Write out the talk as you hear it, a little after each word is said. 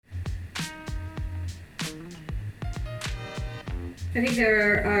I think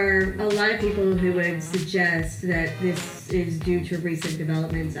there are a lot of people who would suggest that this is due to recent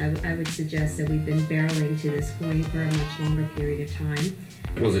developments. I would suggest that we've been barreling to this point for a much longer period of time.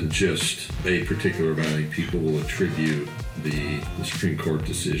 It wasn't just a particular value. People will attribute the Supreme Court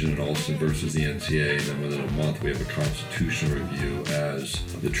decision in Alston versus the NCAA, and then within a month we have a constitutional review as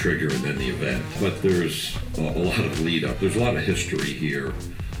the trigger and then the event. But there's a lot of lead up. There's a lot of history here.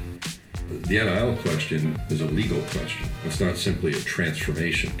 The NIL question is a legal question. It's not simply a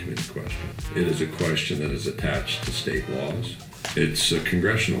transformation committee question. It is a question that is attached to state laws. It's a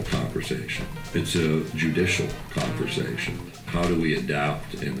congressional conversation. It's a judicial conversation. How do we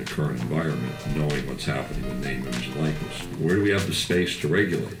adapt in the current environment, knowing what's happening with name, image, and likeness? Where do we have the space to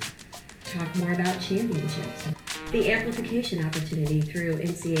regulate? Talk more about championships. The amplification opportunity through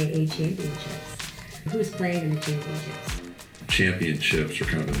NCAA championships. Who's playing in the championships? Championships are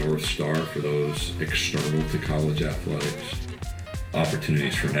kind of a North Star for those external to college athletics.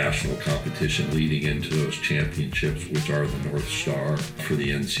 Opportunities for national competition leading into those championships, which are the North Star for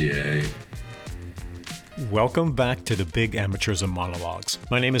the NCAA. Welcome back to the Big Amateurism Monologues.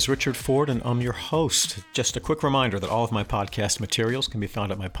 My name is Richard Ford and I'm your host. Just a quick reminder that all of my podcast materials can be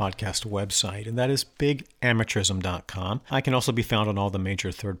found at my podcast website, and that is bigamateurism.com. I can also be found on all the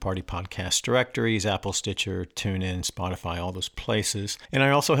major third-party podcast directories, Apple, Stitcher, TuneIn, Spotify, all those places. And I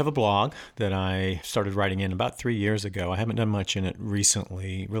also have a blog that I started writing in about 3 years ago. I haven't done much in it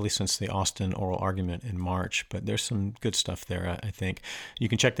recently, really since the Austin oral argument in March, but there's some good stuff there, I think. You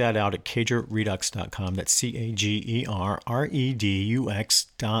can check that out at cagerredux.com. That's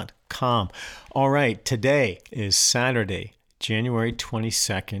CAGEREDUX.com. All right, today is Saturday, January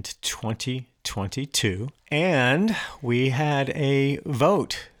 22nd, 2022, and we had a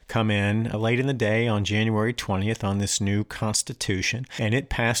vote come in late in the day on January 20th on this new constitution, and it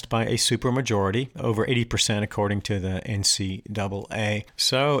passed by a supermajority, over 80% according to the NCAA.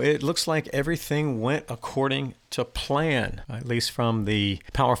 So it looks like everything went according to plan, at least from the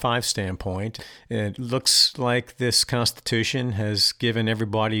Power 5 standpoint. It looks like this Constitution has given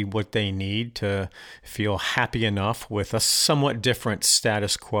everybody what they need to feel happy enough with a somewhat different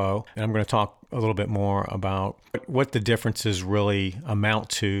status quo. And I'm going to talk a little bit more about what the differences really amount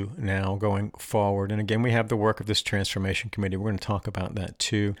to now going forward. And again, we have the work of this transformation committee. We're going to talk about that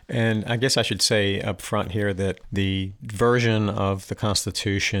too. And I guess I should say up front here that the version of the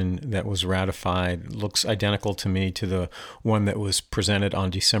Constitution that was ratified looks identical to me to the one that was presented on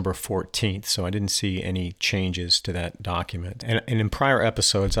December 14th. So I didn't see any changes to that document. And in prior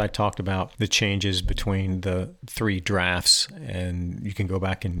episodes, I talked about the changes between the three drafts, and you can go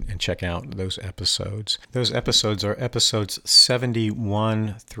back and check out those episodes. Those episodes are episodes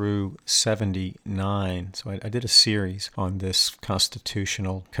 71 through 79. So I did a series on this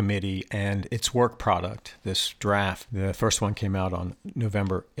constitutional committee and its work product, this draft. The first one came out on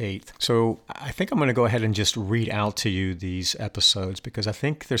November 8th. So I think I'm going to go ahead and just read out to you these episodes because I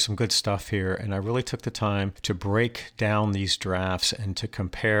think there's some good stuff here, and I really took the time to break down these drafts and to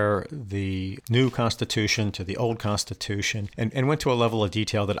compare the new Constitution to the old Constitution, and went to a level of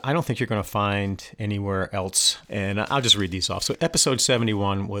detail that I don't think you're going to find anywhere else. And I'll just read these off. So episode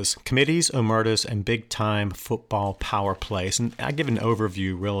 71 was Committees, Omertas, and Big Time Football Power Plays. And I give an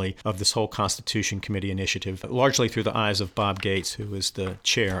overview, really, of this whole Constitution Committee initiative, largely through the eyes of Bob Gates, who is the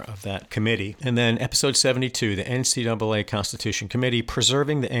chair of that committee. And then episode 72, the NCAA Constitution Committee,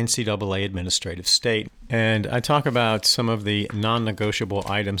 Preserving the NCAA Administrative State. And I talk about some of the non-negotiable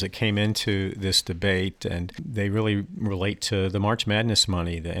items that came into this debate, and they really relate to the March Madness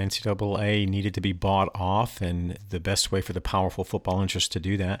money. The NCAA needed to be bought off, and the best way for the powerful football interests to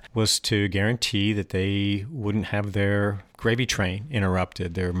do that was to guarantee that they wouldn't have their gravy train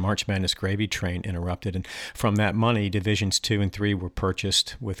interrupted, their March Madness gravy train interrupted. And from that money, Divisions 2 and 3 were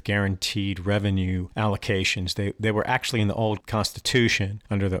purchased with guaranteed revenue allocations. They were actually in the old Constitution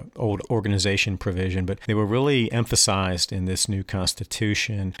under the old organization provision, but they were really emphasized in this new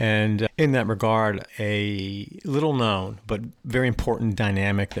Constitution. And in that regard, a little known but very important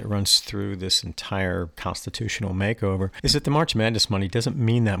dynamic that runs through this entire constitutional makeover is that the March Madness money doesn't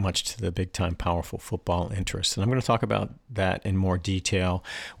mean that much to the big-time powerful football interests. And I'm going to talk about that in more detail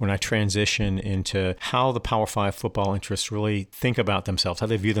when I transition into how the Power 5 football interests really think about themselves, how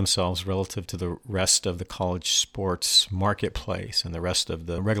they view themselves relative to the rest of the college sports marketplace and the rest of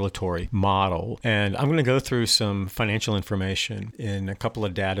the regulatory model. And I'm going to go through some financial information in a couple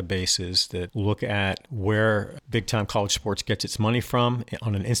of databases that look at where big-time college sports gets its money from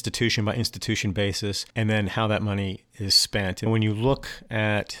on an institution-by-institution basis, and then how that money is spent. And when you look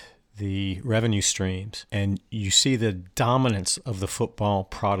at the revenue streams and you see the dominance of the football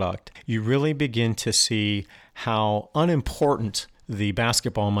product, you really begin to see how unimportant the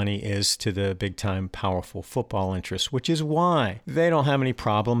basketball money is to the big-time powerful football interests, which is why they don't have any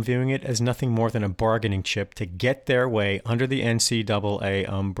problem viewing it as nothing more than a bargaining chip to get their way under the NCAA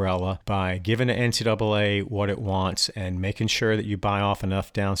umbrella by giving the NCAA what it wants and making sure that you buy off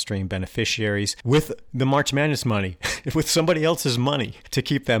enough downstream beneficiaries with the March Madness money, with somebody else's money, to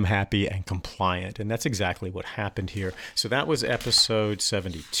keep them happy and compliant. And that's exactly what happened here. So that was episode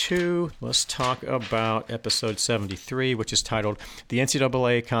 72. Let's talk about episode 73, which is titled The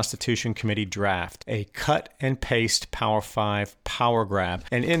NCAA Constitution Committee Draft, a cut and paste Power 5 power grab.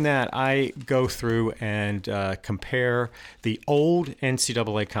 And in that, I go through and compare the old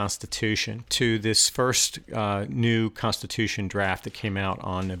NCAA Constitution to this first new Constitution draft that came out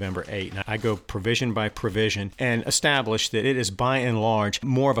on November 8. And I go provision by provision and establish that it is by and large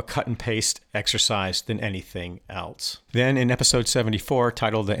more of a cut and paste exercise than anything else. Then in episode 74,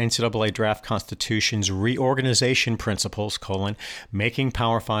 titled The NCAA Draft Constitution's Reorganization Principles, Making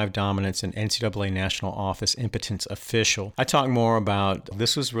Power 5 Dominance and NCAA National Office Impotence Official, I talk more about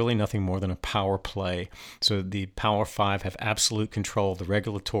this was really nothing more than a power play. So the Power 5 have absolute control of the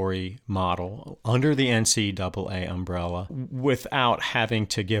regulatory model under the NCAA umbrella without having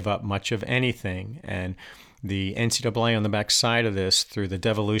to give up much of anything. And the NCAA on the back side of this, through the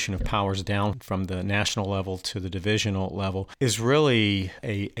devolution of powers down from the national level to the divisional level, is really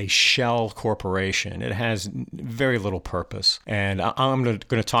a shell corporation. It has very little purpose. And I'm going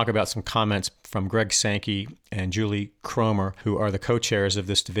to talk about some comments from Greg Sankey and Julie Cromer, who are the co-chairs of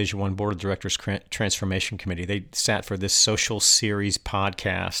this Division I Board of Directors Transformation Committee. They sat for this social series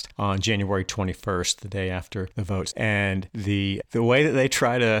podcast on January 21st, the day after the votes. And the way that they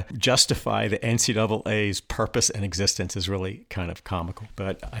try to justify the NCAA's purpose and existence is really kind of comical.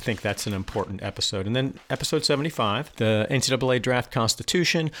 But I think that's an important episode. And then episode 75, the NCAA Draft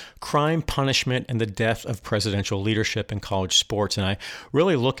Constitution, Crime, Punishment, and the Death of Presidential Leadership in College Sports. And I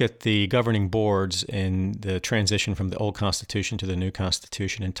really look at the governing boards in the transition from the old Constitution to the new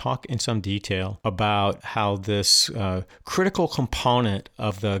Constitution and talk in some detail about how this critical component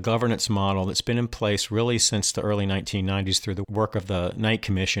of the governance model that's been in place really since the early 1990s through the work of the Knight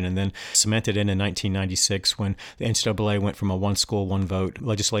Commission and then cemented in 1996 when the NCAA went from a one school, one vote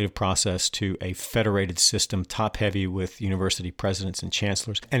legislative process to a federated system top-heavy with university presidents and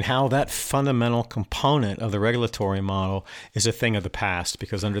chancellors, and how that fundamental component of the regulatory model is a thing of the past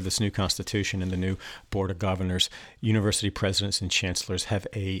because under this new Constitution and the new Board of Governors, university presidents and chancellors have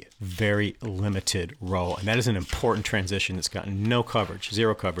a very limited role. And that is an important transition that's gotten no coverage,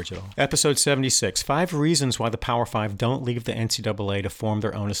 zero coverage at all. Episode 76, 5 reasons why the Power 5 don't leave the NCAA to form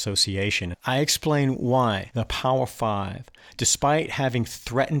their own association. I explain why the Power 5, despite having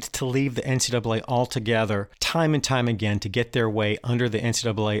threatened to leave the NCAA altogether time and time again to get their way under the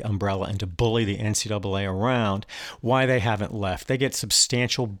NCAA umbrella and to bully the NCAA around, why they haven't left. They get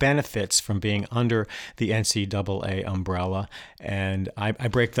substantial benefits from being under the NCAA umbrella, and I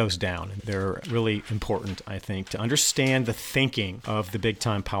break those down. They're really important, I think, to understand the thinking of the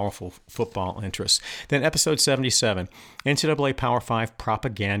big-time powerful football interests. Then episode 77, NCAA Power 5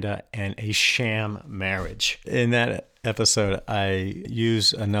 Propaganda and a Sham Marriage. In that episode, I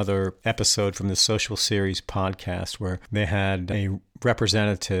use another episode from the Social Series podcast where they had a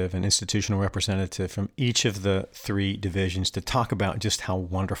representative, an institutional representative from each of the 3 divisions to talk about just how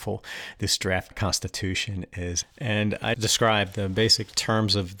wonderful this draft constitution is. And I described the basic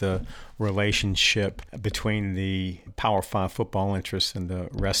terms of the relationship between the Power 5 football interests and the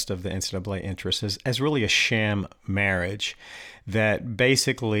rest of the NCAA interests as really a sham marriage that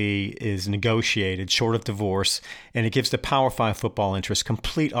basically is negotiated short of divorce, and it gives the Power 5 football interests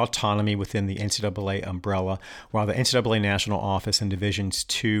complete autonomy within the NCAA umbrella, while the NCAA National Office and Divisions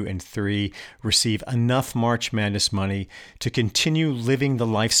 2 and 3 receive enough March Madness money to continue living the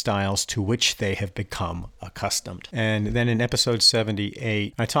lifestyles to which they have become accustomed. And then in episode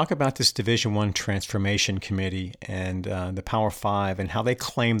 78, I talk about this Division I Transformation Committee and the Power 5 and how they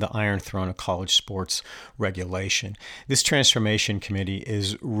claim the Iron Throne of college sports regulation. This transformation committee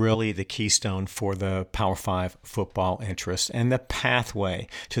is really the keystone for the Power 5 football interest and the pathway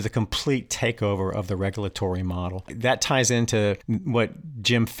to the complete takeover of the regulatory model. That ties into what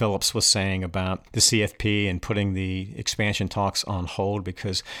Jim Phillips was saying about the CFP and putting the expansion talks on hold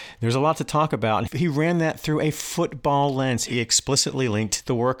because there's a lot to talk about. He ran that through a football lens. He explicitly linked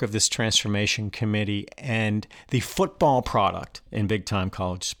the work of this Transformation Committee and the football product in big-time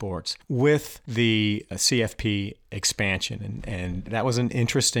college sports with the CFP expansion. And that was an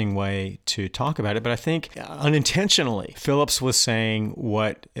interesting way to talk about it. But I think unintentionally, Phillips was saying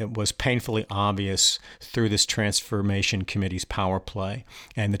what it was painfully obvious through this Transformation Committee's power play.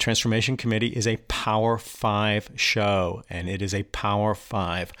 And the Transformation Committee is a Power 5 show, and it is a Power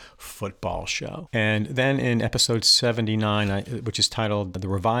 5 football show. And then in episode 79, which is titled The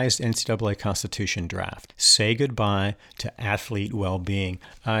Revised NCAA Constitution Draft, Say Goodbye to Athlete Well-Being,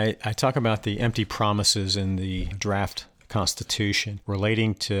 I talk about the empty promises in the draft Constitution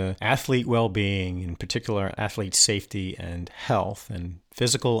relating to athlete well-being, in particular athlete safety and health, and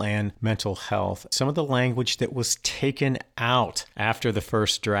physical and mental health. Some of the language that was taken out after the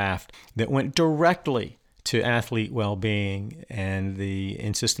first draft that went directly to athlete well-being, and the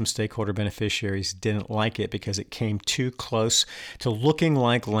in-system stakeholder beneficiaries didn't like it because it came too close to looking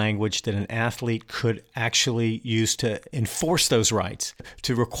like language that an athlete could actually use to enforce those rights,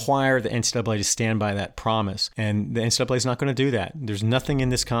 to require the NCAA to stand by that promise. And the NCAA is not going to do that. There's nothing in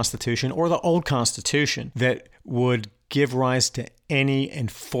this Constitution or the old Constitution that would give rise to any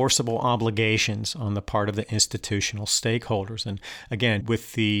enforceable obligations on the part of the institutional stakeholders. And again,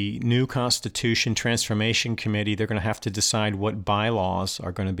 with the new Constitution Transformation Committee, they're going to have to decide what bylaws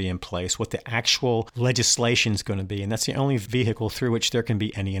are going to be in place, what the actual legislation is going to be. And that's the only vehicle through which there can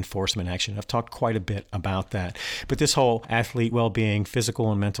be any enforcement action. I've talked quite a bit about that. But this whole athlete well-being,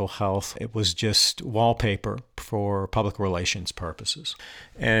 physical and mental health, it was just wallpaper for public relations purposes.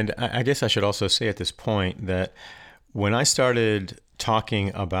 And I guess I should also say at this point that when I started talking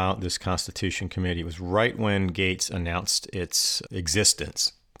about this Constitution Committee, it was right when Gates announced its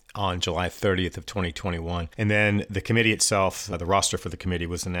existence on July 30th of 2021. And then the committee itself, the roster for the committee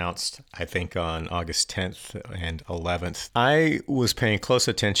was announced, I think, on August 10th and 11th. I was paying close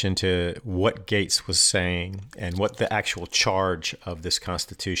attention to what Gates was saying and what the actual charge of this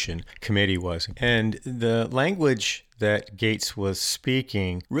Constitution Committee was. And the language that Gates was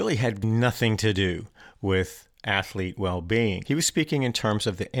speaking really had nothing to do with athlete well-being. He was speaking in terms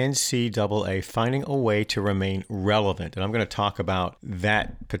of the NCAA finding a way to remain relevant. And I'm going to talk about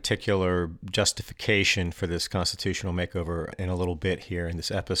that particular justification for this constitutional makeover in a little bit here in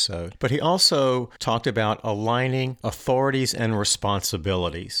this episode. But he also talked about aligning authorities and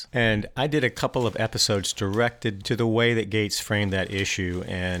responsibilities. And I did a couple of episodes directed to the way that Gates framed that issue.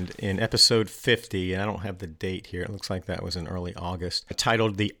 And in episode 50, and I don't have the date here, it looks like that was in early August,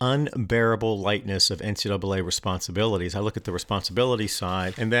 titled The Unbearable Lightness of NCAA Responsibilities. I look at the responsibility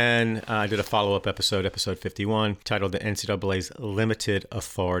side, and then I did a follow-up episode 51, titled The NCAA's Limited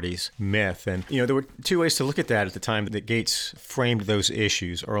Authorities Myth. And, there were two ways to look at that at the time that Gates framed those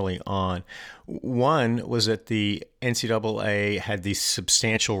issues early on. One was that the NCAA had these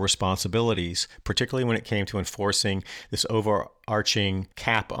substantial responsibilities, particularly when it came to enforcing this overarching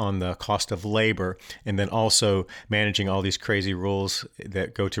cap on the cost of labor, and then also managing all these crazy rules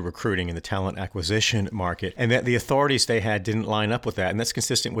that go to recruiting and the talent acquisition market, and that the authorities they had didn't line up with that. And that's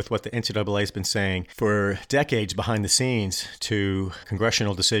consistent with what the NCAA has been saying for decades behind the scenes to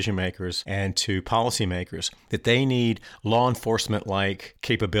congressional decision makers and to policymakers, that they need law enforcement-like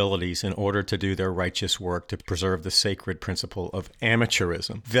capabilities in order to do their righteous work to preserve the sacred principle of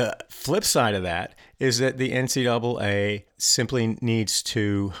amateurism. The flip side of that is that the NCAA simply needs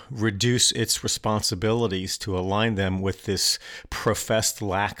to reduce its responsibilities to align them with this professed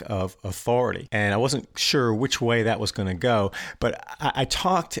lack of authority. And I wasn't sure which way that was going to go, but I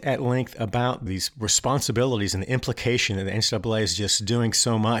talked at length about these responsibilities and the implication that the NCAA is just doing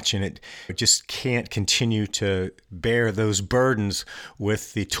so much, and it just can't continue to bear those burdens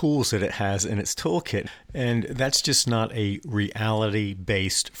with the tools that it has in its toolkit. And that's just not a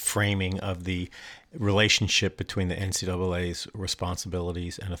reality-based framing of the relationship between the NCAA's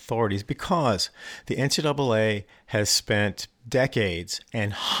responsibilities and authorities, because the NCAA has spent decades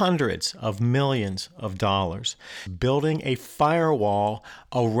and hundreds of millions of dollars building a firewall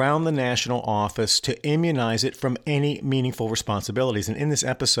around the national office to immunize it from any meaningful responsibilities. And in this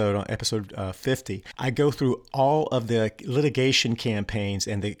episode, on episode 50, I go through all of the litigation campaigns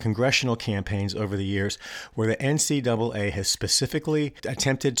and the congressional campaigns over the years where the NCAA has specifically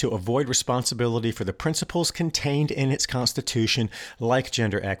attempted to avoid responsibility for the principles contained in its constitution, like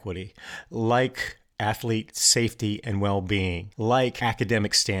gender equity, like athlete safety and well-being, like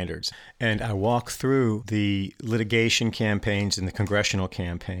academic standards. And I walk through the litigation campaigns and the congressional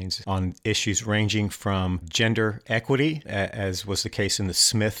campaigns on issues ranging from gender equity, as was the case in the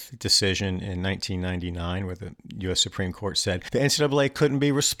Smith decision in 1999, where the U.S. Supreme Court said the NCAA couldn't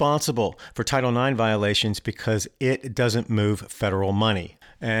be responsible for Title IX violations because it doesn't move federal money.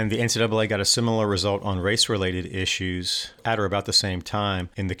 And the NCAA got a similar result on race-related issues at or about the same time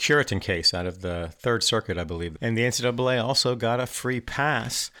in the Curitin case out of the Third Circuit, I believe. And the NCAA also got a free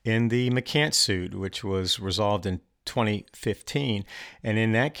pass in the McCants suit, which was resolved in 2015. And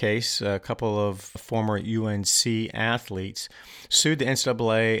in that case, a couple of former UNC athletes sued the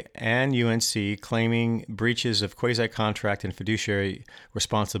NCAA and UNC, claiming breaches of quasi-contract and fiduciary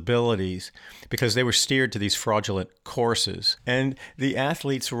responsibilities because they were steered to these fraudulent courses. And the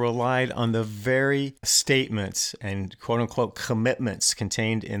athletes relied on the very statements and quote-unquote commitments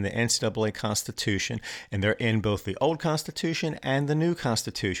contained in the NCAA Constitution, and they're in both the old Constitution and the new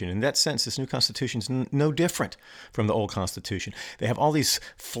Constitution. In that sense, this new Constitution is no different from the old Constitution. They have all these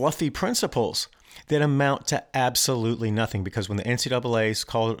fluffy principles that amount to absolutely nothing, because when the NCAA is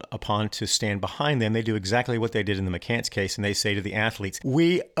called upon to stand behind them, they do exactly what they did in the McCants case, and they say to the athletes,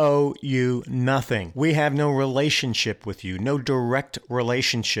 we owe you nothing. We have no relationship with you, no direct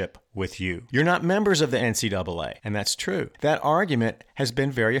relationship with you. You're not members of the NCAA, and that's true. That argument has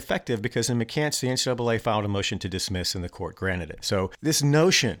been very effective because in McCants, the NCAA filed a motion to dismiss and the court granted it. So this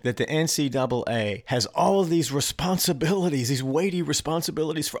notion that the NCAA has all of these responsibilities, these weighty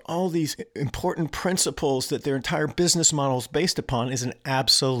responsibilities for all these important principles that their entire business model is based upon is an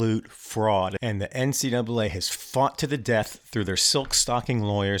absolute fraud. And the NCAA has fought to the death through their silk-stocking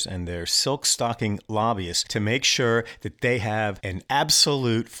lawyers and their silk-stocking lobbyists to make sure that they have an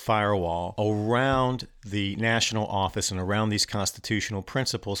absolute firewall around the national office and around these constitutional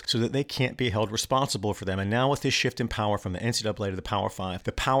principles so that they can't be held responsible for them. And now with this shift in power from the NCAA to the Power Five,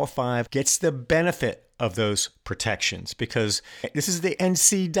 the Power Five gets the benefit of those protections because this is the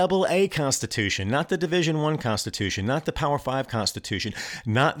NCAA Constitution, not the Division I Constitution, not the Power Five Constitution,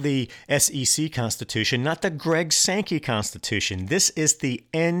 not the SEC Constitution, not the Greg Sankey Constitution. This is the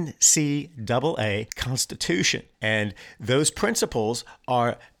NCAA Constitution. And those principles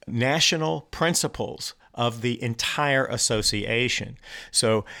are national principles of the entire association.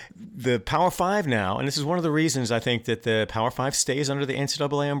 So the Power Five now, and this is one of the reasons I think that the Power Five stays under the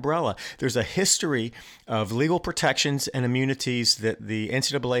NCAA umbrella, there's a history of legal protections and immunities that the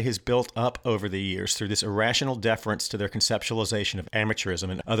NCAA has built up over the years through this irrational deference to their conceptualization of amateurism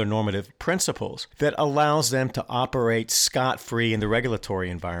and other normative principles that allows them to operate scot-free in the regulatory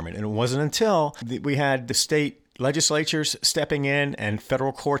environment. And it wasn't until we had the state legislatures stepping in and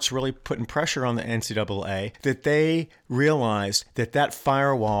federal courts really putting pressure on the NCAA that they realized that that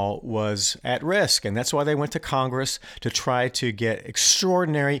firewall was at risk. And that's why they went to Congress to try to get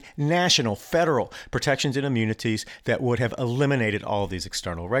extraordinary national, federal protections and immunities that would have eliminated all of these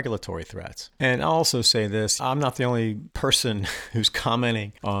external regulatory threats. And I'll also say this, I'm not the only person who's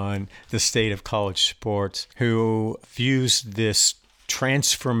commenting on the state of college sports who views this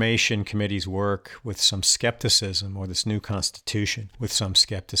Transformation Committee's work with some skepticism, or this new Constitution with some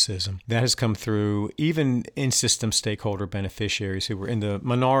skepticism. That has come through even in-system stakeholder beneficiaries who were in the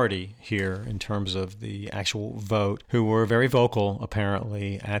minority here in terms of the actual vote, who were very vocal,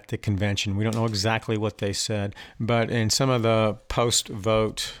 apparently, at the convention. We don't know exactly what they said, but in some of the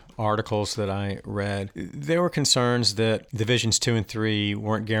post-vote articles that I read, there were concerns that Divisions 2 and 3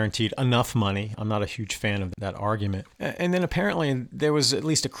 weren't guaranteed enough money. I'm not a huge fan of that argument. And then apparently there was at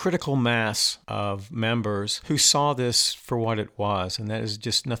least a critical mass of members who saw this for what it was, and that is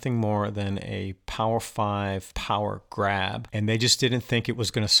just nothing more than a Power 5 power grab. And they just didn't think it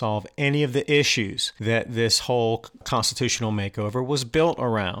was going to solve any of the issues that this whole constitutional makeover was built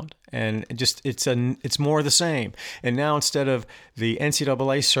around. And it's more of the same. And now instead of the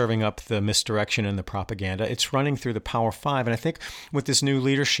NCAA serving up the misdirection and the propaganda, it's running through the Power Five. And I think with this new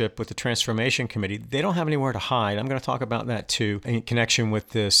leadership, with the Transformation Committee, they don't have anywhere to hide. I'm going to talk about that too in connection with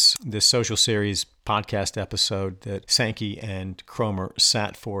this social series podcast episode that Sankey and Cromer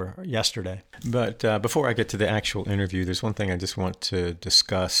sat for yesterday. But before I get to the actual interview, there's one thing I just want to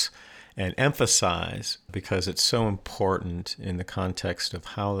discuss and emphasize, because it's so important in the context of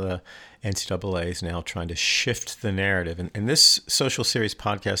how the NCAA is now trying to shift the narrative. And this social series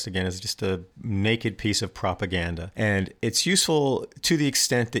podcast, again, is just a naked piece of propaganda. And it's useful to the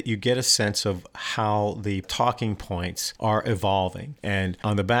extent that you get a sense of how the talking points are evolving. And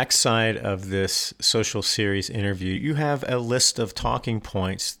on the backside of this social series interview, you have a list of talking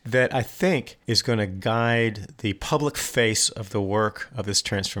points that I think is going to guide the public face of the work of this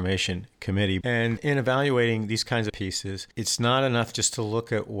Transformation Committee. And in evaluating these kinds of pieces, it's not enough just to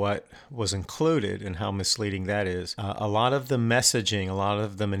look at what was included and how misleading that is. A lot of the messaging, a lot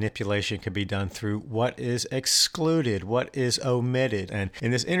of the manipulation can be done through what is excluded, what is omitted. And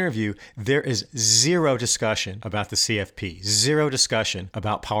in this interview, there is zero discussion about the CFP, zero discussion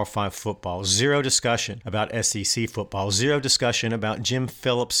about Power 5 football, zero discussion about SEC football, zero discussion about Jim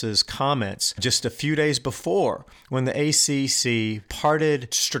Phillips's comments just a few days before when the ACC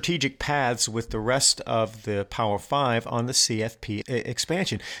parted strategic paths with the rest of the Power 5 on the CFP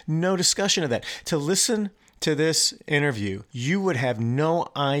expansion. No discussion of that. To listen to this interview, you would have no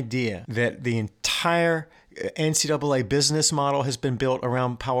idea that the entire NCAA business model has been built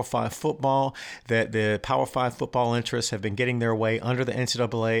around Power 5 football, that the Power 5 football interests have been getting their way under the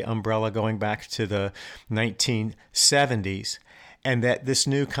NCAA umbrella going back to the 1970s, and that this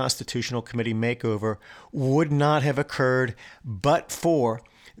new Constitutional Committee makeover would not have occurred but for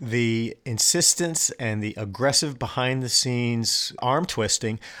the insistence and the aggressive behind-the-scenes arm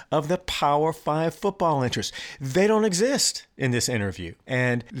twisting of the Power 5 football interests. They don't exist in this interview,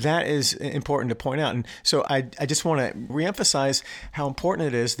 and that is important to point out. And so I just want to reemphasize how important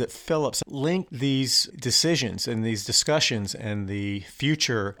it is that Phillips linked these decisions and these discussions and the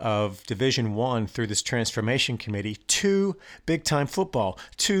future of Division I through this transformation committee to big-time football,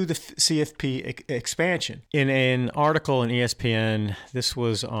 to the CFP expansion. In an article in ESPN, this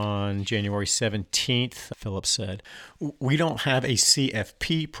was on January 17th, Phillips said, "We don't have a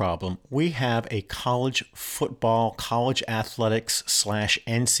CFP problem. We have a college football, college athletics /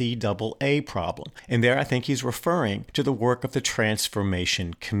 NCAA problem." And there I think he's referring to the work of the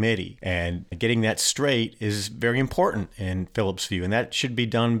Transformation Committee. And getting that straight is very important in Phillips' view. And that should be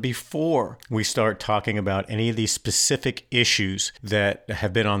done before we start talking about any of these specific issues that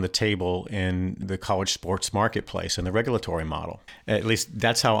have been on the table in the college sports marketplace and the regulatory model. At least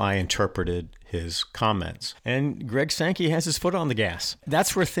that's how I interpreted his comments. And Greg Sankey has his foot on the gas.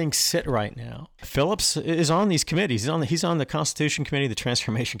 That's where things sit right now. Phillips is on these committees. He's on the Constitution Committee, the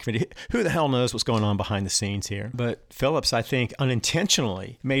Transformation Committee. Who the hell knows what's going on behind the scenes here? But Phillips, I think,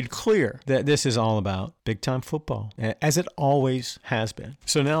 unintentionally made clear that this is all about big-time football, as it always has been.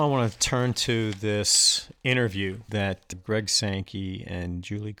 So now I want to turn to this interview that Greg Sankey and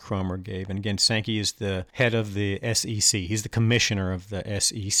Julie Cromer gave. And again, Sankey is the head of the SEC. He's the commissioner of the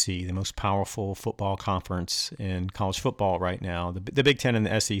SEC, the most powerful football conference in college football right now. The Big Ten and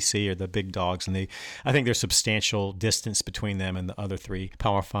the SEC are the big dogs, and I think there's substantial distance between them and the other three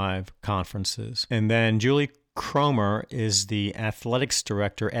Power 5 conferences. And then Julie Cromer is the athletics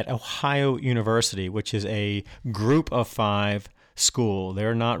director at Ohio University, which is a group of 5 school.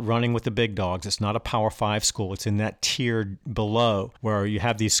 They're not running with the big dogs. It's not a Power 5 school. It's in that tier below where you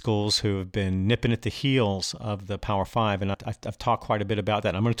have these schools who have been nipping at the heels of the Power 5. And I've talked quite a bit about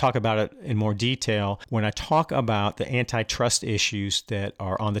that. I'm going to talk about it in more detail when I talk about the antitrust issues that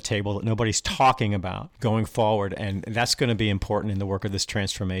are on the table that nobody's talking about going forward. And that's going to be important in the work of this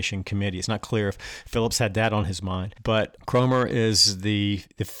Transformation Committee. It's not clear if Phillips had that on his mind. But Cromer is the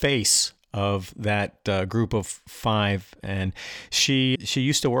face of that group of 5, and she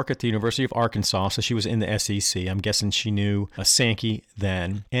used to work at the University of Arkansas, so she was in the SEC. I'm guessing she knew Sankey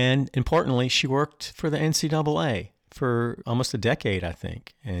then, and importantly, she worked for the NCAA for almost a decade, I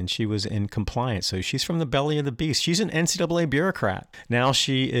think, and she was in compliance. So she's from the belly of the beast. She's an NCAA bureaucrat. Now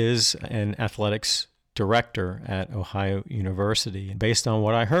she is an athletics director at Ohio University. And based on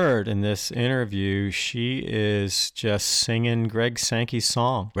what I heard in this interview, she is just singing Greg Sankey's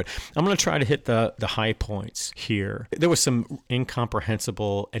song. But I'm going to try to hit the high points here. There was some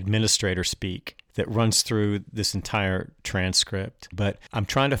incomprehensible administrator speak that runs through this entire transcript. But I'm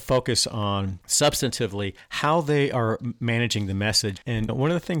trying to focus on substantively how they are managing the message. And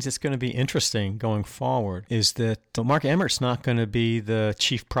one of the things that's going to be interesting going forward is that Mark Emmert's not going to be the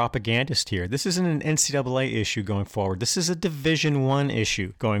chief propagandist here. This isn't an NCAA issue going forward. This is a Division I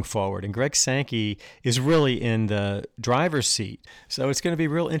issue going forward. And Greg Sankey is really in the driver's seat. So it's going to be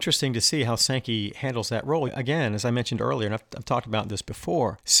real interesting to see how Sankey handles that role. Again, as I mentioned earlier, and I've talked about this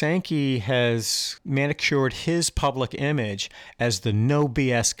before, Sankey has manicured his public image as the no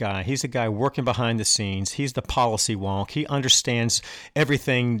BS guy. He's the guy working behind the scenes. He's the policy wonk. He understands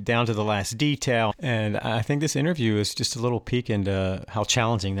everything down to the last detail. And I think this interview is just a little peek into how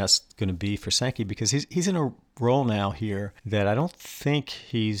challenging that's going to be for Sankey, because he's in a role now here that I don't think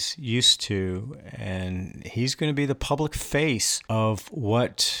he's used to, and he's going to be the public face of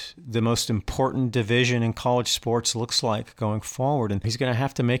what the most important division in college sports looks like going forward. And he's going to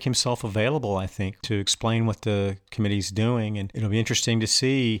have to make himself available, I think, to explain what the committee's doing. And it'll be interesting to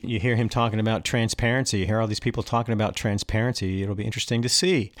see. You hear him talking about transparency. You hear all these people talking about transparency. It'll be interesting to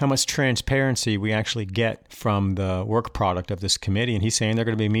see how much transparency we actually get from the work product of this committee. And he's saying they're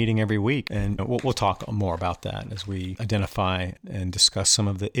going to be meeting every week. And we'll talk more about that as we identify and discuss some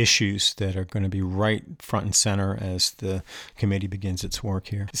of the issues that are going to be right front and center as the committee begins its work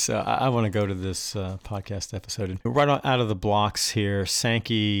here. So I want to go to this podcast episode. And right out of the blocks here,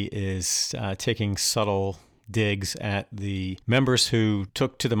 Sankey is taking subtle digs at the members who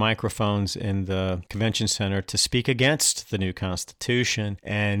took to the microphones in the convention center to speak against the new Constitution.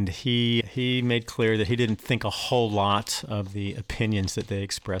 And he made clear that he didn't think a whole lot of the opinions that they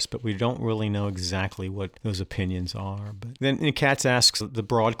expressed, but we don't really know exactly what those opinions are. But then Katz asks the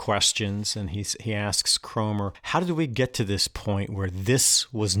broad questions, and he asks Cromer, how did we get to this point where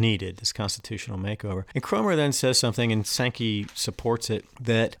this was needed, this constitutional makeover? And Cromer then says something, and Sankey supports it,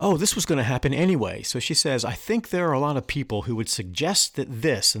 that, this was going to happen anyway. So she says, I think there are a lot of people who would suggest that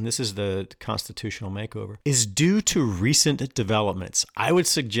this, and this is the constitutional makeover, is due to recent developments. I would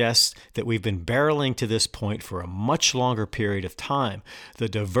suggest that we've been barreling to this point for a much longer period of time. The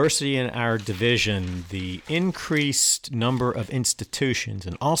diversity in our division, the increased number of institutions,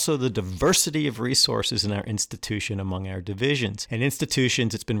 and also the diversity of resources in our institution among our divisions. And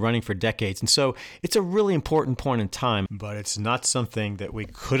institutions, it's been running for decades. And so it's a really important point in time, but it's not something that we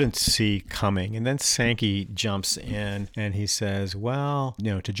couldn't see coming. And then Sankey jumps in and he says, well,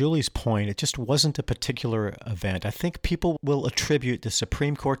 to Julie's point, it just wasn't a particular event. I think people will attribute the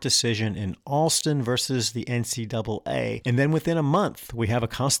Supreme Court decision in Alston versus the NCAA. And then within a month, we have a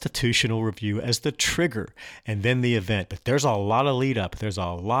constitutional review as the trigger and then the event. But there's a lot of lead up. There's a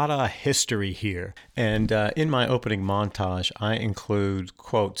lot of history here. And in my opening montage, I include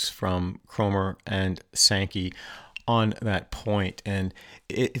quotes from Cromer and Sankey on that point. And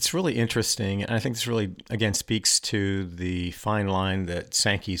it's really interesting. And I think this really, again, speaks to the fine line that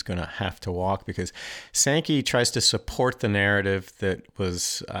Sankey's going to have to walk, because Sankey tries to support the narrative that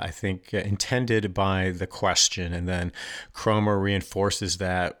was, I think, intended by the question. And then Cromer reinforces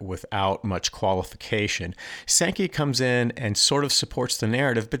that without much qualification. Sankey comes in and sort of supports the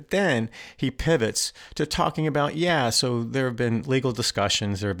narrative, but then he pivots to talking about, so there have been legal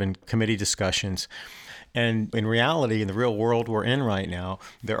discussions, there have been committee discussions. And in reality, in the real world we're in right now,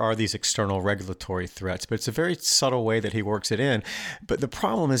 there are these external regulatory threats, but it's a very subtle way that he works it in. But the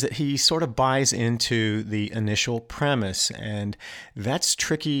problem is that he sort of buys into the initial premise, and that's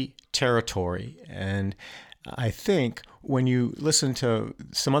tricky territory. And I think when you listen to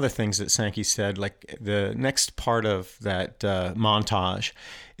some other things that Sankey said, like the next part of that montage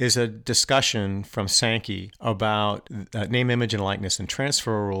is a discussion from Sankey about name, image, and likeness and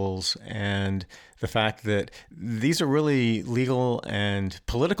transfer rules, and the fact that these are really legal and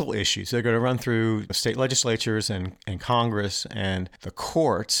political issues. They're going to run through state legislatures and Congress and the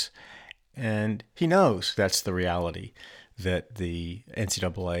courts, and he knows that's the reality that the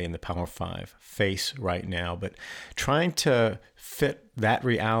NCAA and the Power Five face right now. But trying to fit that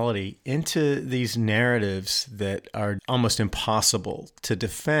reality into these narratives that are almost impossible to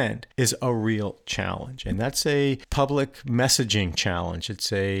defend is a real challenge. And that's a public messaging challenge.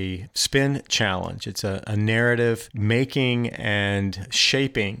 It's a spin challenge. It's a narrative making and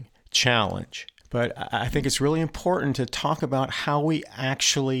shaping challenge. But I think it's really important to talk about how we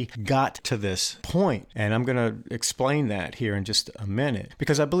actually got to this point. And I'm going to explain that here in just a minute,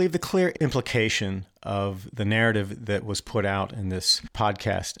 because I believe the clear implication of the narrative that was put out in this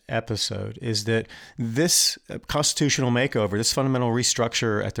podcast episode is that this constitutional makeover, this fundamental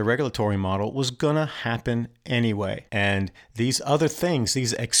restructure at the regulatory model was going to happen anyway. And these other things,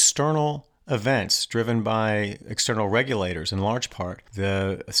 these external events driven by external regulators in large part,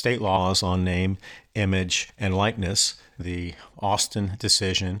 the state laws on name, image, and likeness, the Alston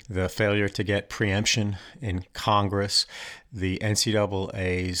decision, the failure to get preemption in Congress, the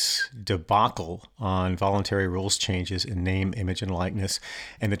NCAA's debacle on voluntary rules changes in name, image, and likeness,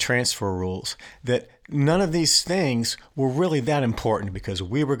 and the transfer rules, that none of these things were really that important because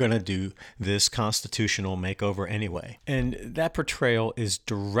we were going to do this constitutional makeover anyway. And that portrayal is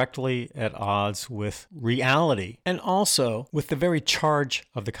directly at odds with reality and also with the very charge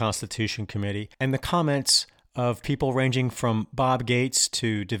of the Constitution Committee and the comments of people ranging from Bob Gates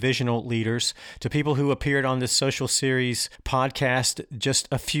to divisional leaders to people who appeared on this Social Series podcast just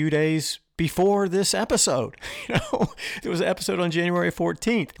a few days before this episode. There was an episode on January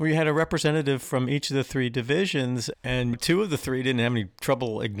 14th where you had a representative from each of the three divisions, and two of the three didn't have any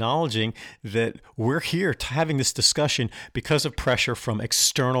trouble acknowledging that we're here having this discussion because of pressure from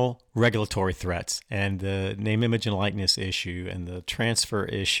external regulatory threats and the name, image, and likeness issue and the transfer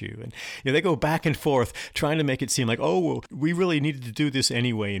issue. And they go back and forth trying to make it seem like, oh, well, we really needed to do this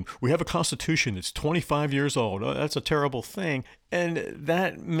anyway, and we have a constitution that's 25 years old. Oh, that's a terrible thing. And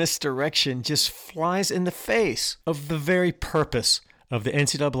that misdirection just flies in the face of the very purpose of the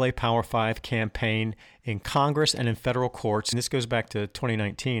NCAA Power 5 campaign in Congress and in federal courts. And this goes back to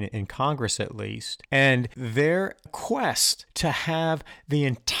 2019, in Congress at least. And their quest to have the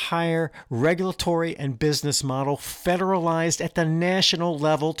entire regulatory and business model federalized at the national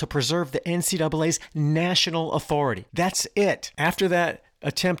level to preserve the NCAA's national authority. That's it. After that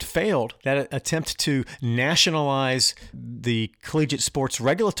attempt failed, that attempt to nationalize the collegiate sports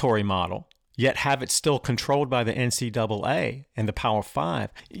regulatory model, yet have it still controlled by the NCAA and the Power 5,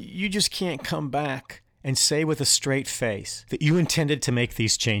 you just can't come back and say with a straight face that you intended to make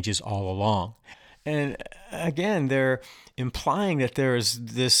these changes all along. And again, they're implying that there is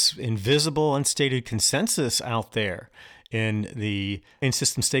this invisible, unstated consensus out there in the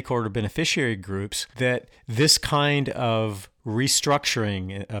in-system stakeholder beneficiary groups that this kind of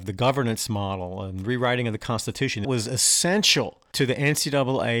restructuring of the governance model and rewriting of the Constitution was essential to the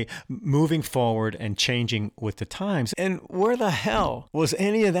NCAA moving forward and changing with the times. And where the hell was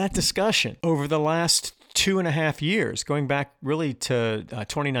any of that discussion over the last 2.5 years, going back really to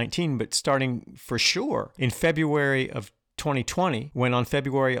 2019, but starting for sure in February of 2020, when on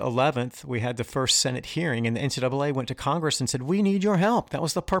February 11th, we had the first Senate hearing and the NCAA went to Congress and said, we need your help. That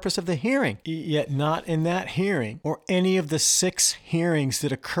was the purpose of the hearing. Yet not in that hearing or any of the 6 hearings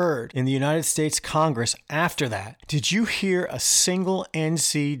that occurred in the United States Congress after that, did you hear a single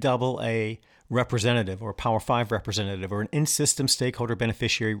NCAA representative or Power 5 representative or an in-system stakeholder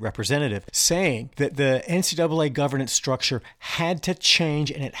beneficiary representative saying that the NCAA governance structure had to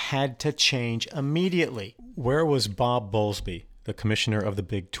change and it had to change immediately? Where was Bob Bowlesby, the commissioner of the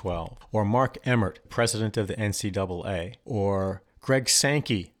Big 12, or Mark Emmert, president of the NCAA, or Greg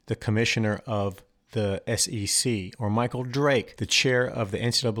Sankey, the commissioner of the SEC, or Michael Drake, the chair of the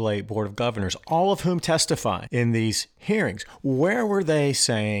NCAA Board of Governors, all of whom testified in these hearings? Where were they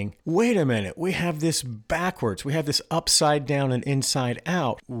saying, wait a minute, we have this backwards, we have this upside down and inside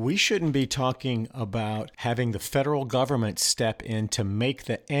out. We shouldn't be talking about having the federal government step in to make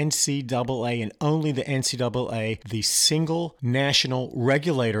the NCAA and only the NCAA the single national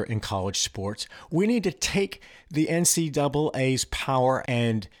regulator in college sports. We need to take the NCAA's power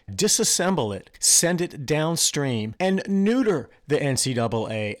and disassemble it, send it downstream, and neuter the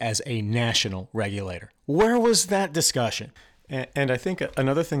NCAA as a national regulator. Where was that discussion? And I think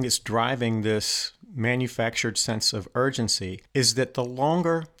another thing that's driving this manufactured sense of urgency is that the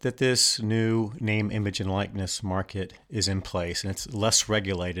longer that this new name, image, and likeness market is in place, and it's less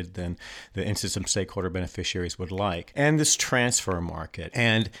regulated than the in-system stakeholder beneficiaries would like, and this transfer market,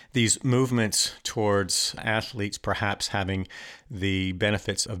 and these movements towards athletes perhaps having the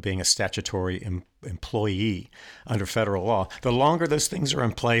benefits of being a statutory employee under federal law, the longer those things are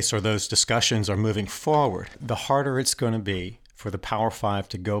in place or those discussions are moving forward, the harder it's going to be for the Power 5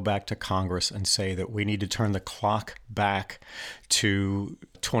 to go back to Congress and say that we need to turn the clock back to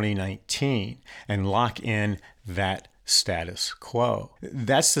 2019 and lock in that status quo.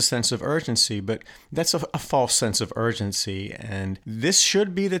 That's the sense of urgency, but that's a false sense of urgency. And this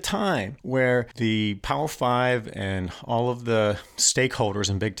should be the time where the Power 5 and all of the stakeholders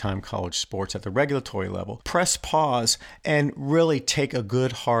in big-time college sports at the regulatory level press pause and really take a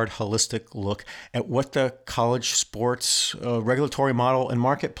good, hard, holistic look at what the college sports regulatory model and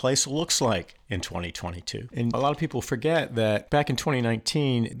marketplace looks like in 2022. And a lot of people forget that back in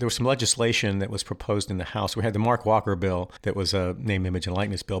 2019, there was some legislation that was proposed in the House. We had the Mark Walker bill that was a name, image, and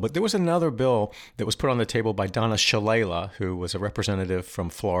likeness bill, but there was another bill that was put on the table by Donna Shalala, who was a representative from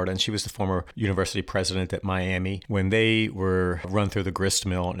Florida, and she was the former university president at Miami when they were run through the grist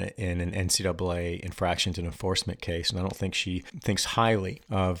mill in an NCAA infractions and enforcement case. And I don't think she thinks highly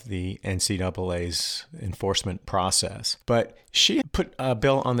of the NCAA's enforcement process. But she put a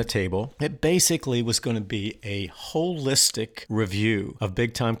bill on the table that basically was going to be a holistic review of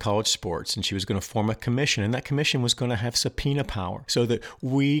big-time college sports, and she was going to form a commission, and that commission was going to have subpoena power so that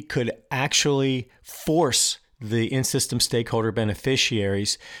we could actually force the in-system stakeholder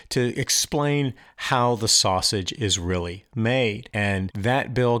beneficiaries to explain how the sausage is really made. And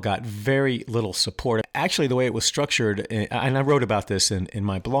that bill got very little support. actually, the way it was structured, and I wrote about this in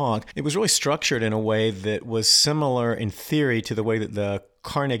my blog, it was really structured in a way that was similar in theory to the way that the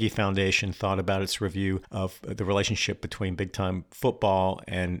Carnegie Foundation thought about its review of the relationship between big-time football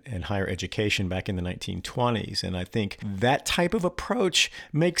and higher education back in the 1920s. And I think that type of approach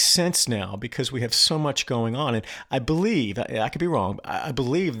makes sense now because we have so much going on. And I believe, I could be wrong, I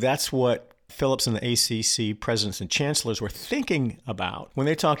believe that's what Phillips and the ACC presidents and chancellors were thinking about when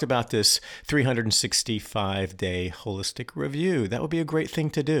they talked about this 365-day holistic review. That would be a great thing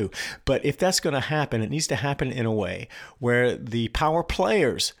to do. But if that's going to happen, it needs to happen in a way where the power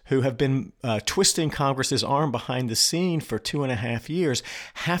players who have been twisting Congress's arm behind the scene for 2.5 years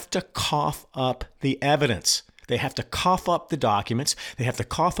have to cough up the evidence. They have to cough up the documents. They have to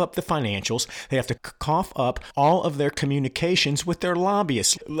cough up the financials. They have to cough up all of their communications with their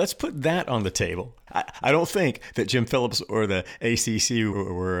lobbyists. Let's put that on the table. I don't think that Jim Phillips or the ACC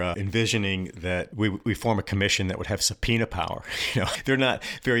were envisioning that we form a commission that would have subpoena power. They're not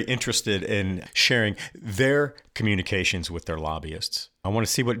very interested in sharing their communications with their lobbyists. I want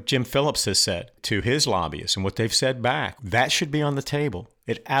to see what Jim Phillips has said to his lobbyists and what they've said back. That should be on the table.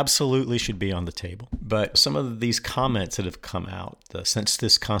 It absolutely should be on the table. But some of these comments that have come out since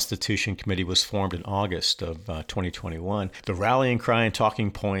this Constitution Committee was formed in August of 2021, the rallying cry and talking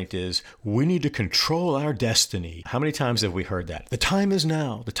point is, we need to control our destiny. How many times have we heard that? The time is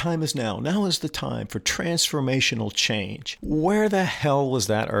now. The time is now. Now is the time for transformational change. Where the hell was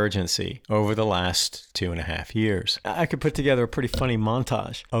that urgency over the last 2.5 years? I could put together a pretty funny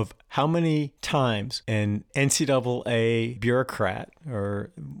montage of how many times an NCAA bureaucrat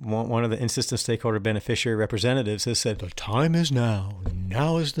or one of the insistent stakeholder beneficiary representatives has said, the time is now.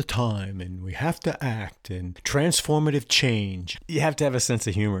 Now is the time, and we have to act, and transformative change. You have to have a sense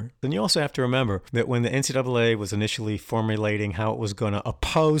of humor. Then you also have to remember that when the NCAA was initially formulating how it was going to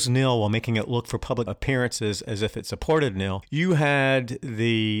oppose nil while making it look for public appearances as if it supported nil, you had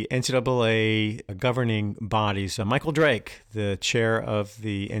the NCAA governing bodies, Michael Drake, the chair of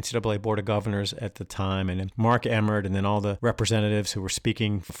the NCAA Board of Governors at the time, and then Mark Emmert, and then all the representatives who were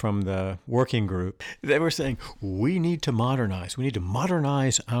speaking from the working group. They were saying, we need to modernize. We need to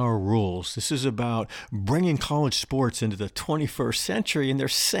modernize our rules. This is about bringing college sports into the 21st century. And they're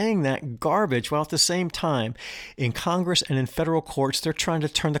saying that garbage while at the same time in Congress and in federal courts, they're trying to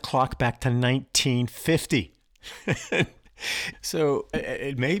turn the clock back to 1950. So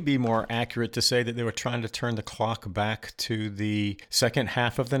it may be more accurate to say that they were trying to turn the clock back to the second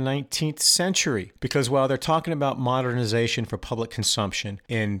half of the 19th century. Because while they're talking about modernization for public consumption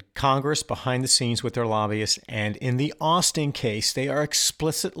in Congress, behind the scenes with their lobbyists, and in the Austin case, they are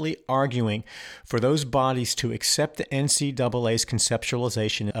explicitly arguing for those bodies to accept the NCAA's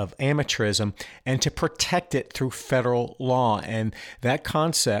conceptualization of amateurism and to protect it through federal law. And that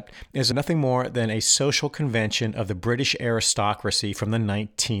concept is nothing more than a social convention of the British aristocracy from the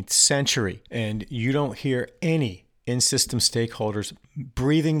 19th century. And you don't hear any in-system stakeholders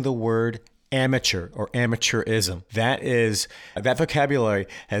breathing the word amateur or amateurism. That vocabulary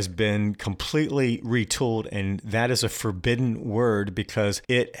has been completely retooled, and that is a forbidden word because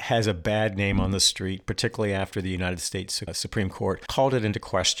it has a bad name on the street, particularly after the United States Supreme Court called it into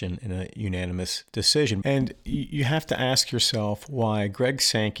question in a unanimous decision. And you have to ask yourself why Greg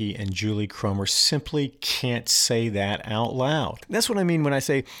Sankey and Julie Cromer simply can't say that out loud. That's what I mean when I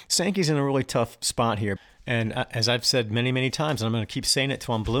say Sankey's in a really tough spot here. And as I've said many, many times, and I'm going to keep saying it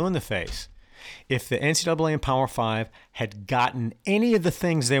till I'm blue in the face, if the NCAA and Power Five had gotten any of the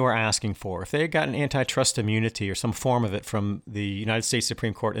things they were asking for, if they had gotten antitrust immunity or some form of it from the United States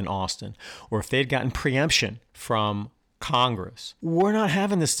Supreme Court in Austin, or if they had gotten preemption from Congress, we're not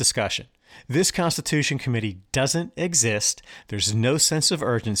having this discussion. This Constitution Committee doesn't exist. There's no sense of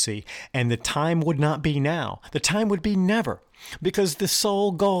urgency, and the time would not be now. The time would be never, because the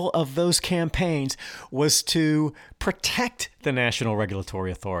sole goal of those campaigns was to protect the National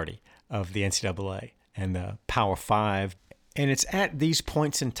Regulatory Authority of the NCAA and the Power Five. And it's at these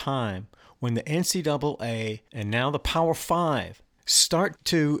points in time when the NCAA and now the Power Five start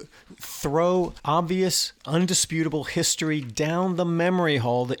to throw obvious, undisputable history down the memory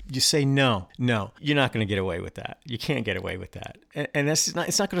hole that you say, no, you're not going to get away with that. You can't get away with that. And it's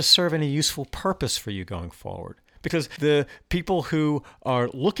not going to serve any useful purpose for you going forward. Because the people who are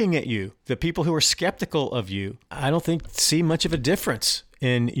looking at you, the people who are skeptical of you, I don't think see much of a difference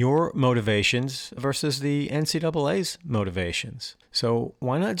in your motivations versus the NCAA's motivations. So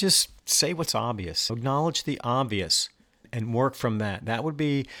why not just say what's obvious? Acknowledge the obvious and work from that. That would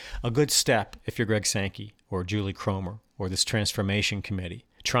be a good step if you're Greg Sankey or Julie Cromer or this transformation committee.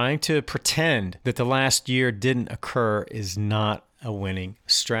 Trying to pretend that the last year didn't occur is not a winning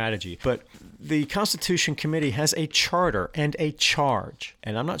strategy. But the Constitution Committee has a charter and a charge.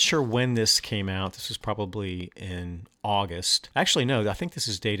 And I'm not sure when this came out. This was probably in August. Actually, no, I think this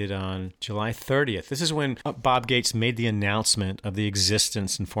is dated on July 30th. This is when Bob Gates made the announcement of the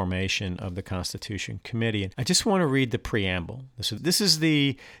existence and formation of the Constitution Committee. And I just want to read the preamble. This is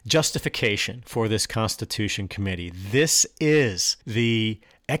the justification for this Constitution Committee. This is the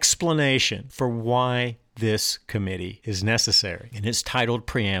explanation for why this committee is necessary. In its titled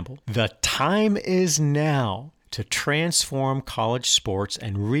preamble, "The time is now to transform college sports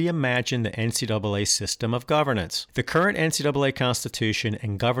and reimagine the NCAA system of governance. The current NCAA Constitution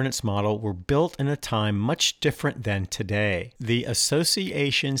and governance model were built in a time much different than today. The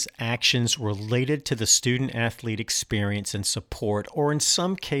association's actions related to the student-athlete experience and support, or in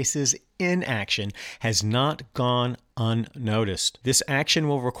some cases inaction, has not gone unnoticed. This action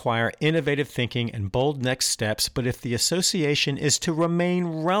will require innovative thinking and bold next steps, but if the association is to remain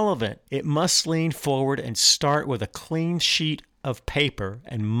relevant, it must lean forward and start with a clean sheet of paper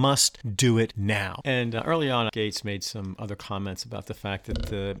and must do it now." And early on, Gates made some other comments about the fact that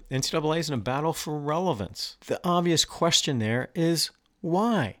the NCAA is in a battle for relevance. The obvious question there is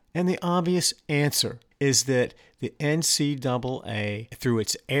why? And the obvious answer is that the NCAA, through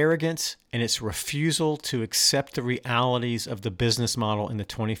its arrogance and its refusal to accept the realities of the business model in the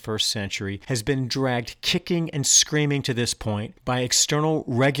 21st century, has been dragged kicking and screaming to this point by external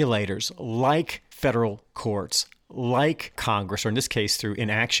regulators like federal courts, like Congress, or in this case through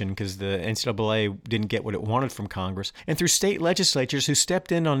inaction because the NCAA didn't get what it wanted from Congress, and through state legislatures who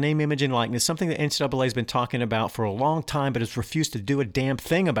stepped in on name, image, and likeness, something the NCAA has been talking about for a long time but has refused to do a damn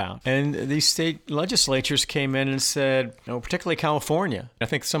thing about. And these state legislatures came in and said, particularly California, I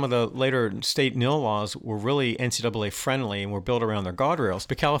think some of the later state nil laws were really NCAA friendly and were built around their guardrails,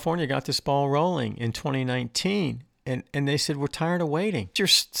 but California got this ball rolling in 2019. And they said, we're tired of waiting. Your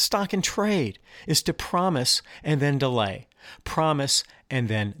stock and trade is to promise and then delay. Promise and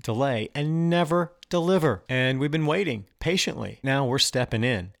then delay and never deliver. And we've been waiting patiently. Now we're stepping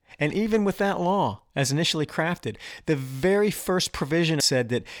in. And even with that law, as initially crafted, the very first provision said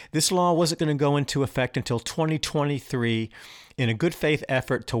that this law wasn't going to go into effect until 2023 in a good faith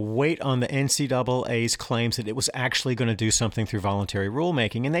effort to wait on the NCAA's claims that it was actually going to do something through voluntary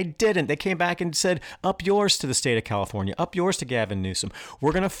rulemaking. And they didn't. They came back and said, up yours to the state of California, up yours to Gavin Newsom.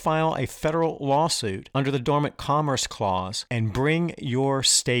 We're going to file a federal lawsuit under the Dormant Commerce Clause and bring your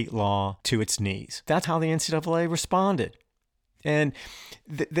state law to its knees. That's how the NCAA responded. And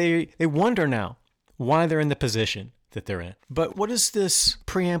they wonder now why they're in the position that they're in. But what does this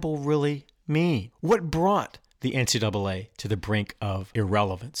preamble really mean? What brought the NCAA to the brink of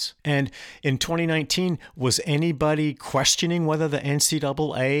irrelevance? And in 2019, was anybody questioning whether the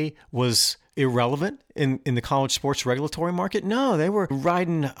NCAA was irrelevant in the college sports regulatory market? No, they were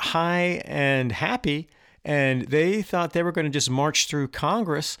riding high and happy. And they thought they were going to just march through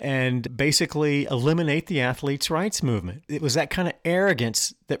Congress and basically eliminate the athletes' rights movement. It was that kind of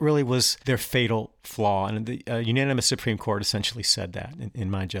arrogance that really was their fatal flaw. And the unanimous Supreme Court essentially said that,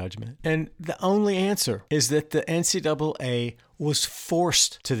 in my judgment. And the only answer is that the NCAA was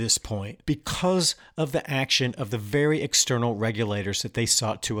forced to this point because of the action of the very external regulators that they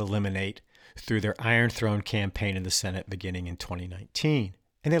sought to eliminate through their Iron Throne campaign in the Senate beginning in 2019.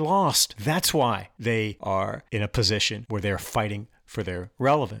 And they lost. That's why they are in a position where they're fighting for their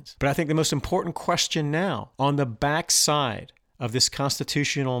relevance. But I think the most important question now, on the backside of this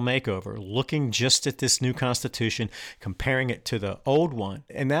constitutional makeover, looking just at this new constitution, comparing it to the old one,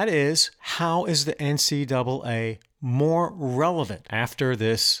 and that is, how is the NCAA more relevant after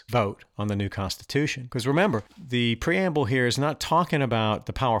this vote on the new Constitution? Because remember, the preamble here is not talking about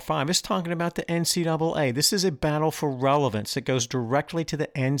the Power Five, it's talking about the NCAA. This is a battle for relevance that goes directly to the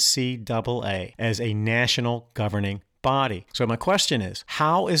NCAA as a national governing body. So my question is,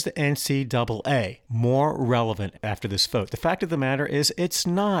 how is the NCAA more relevant after this vote? The fact of the matter is it's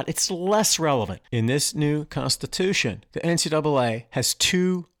not. It's less relevant. In this new Constitution, the NCAA has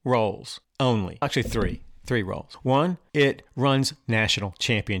two roles only. Actually, three roles. One, it runs national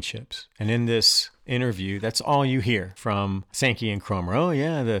championships. And in this interview, that's all you hear from Sankey and Cromer. Oh,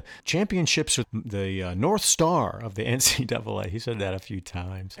 yeah, the championships are the North Star of the NCAA. He said that a few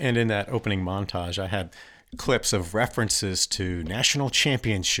times. And in that opening montage, I had clips of references to national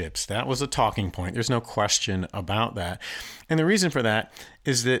championships. That was a talking point. There's no question about that. And the reason for that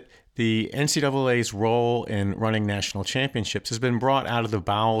is that the NCAA's role in running national championships has been brought out of the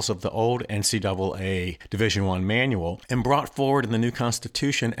bowels of the old NCAA Division I manual and brought forward in the new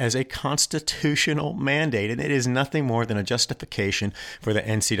Constitution as a constitutional mandate. And it is nothing more than a justification for the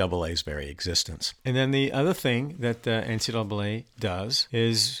NCAA's very existence. And then the other thing that the NCAA does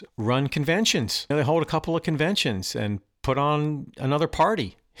is run conventions. They hold a couple of conventions and put on another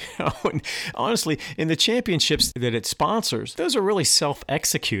party. And honestly, in the championships that it sponsors, those are really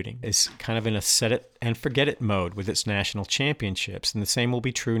self-executing. It's kind of in a set it and forget it mode with its national championships. And the same will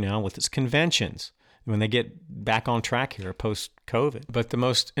be true now with its conventions when they get back on track here post-COVID. But the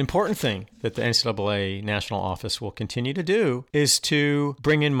most important thing that the NCAA National Office will continue to do is to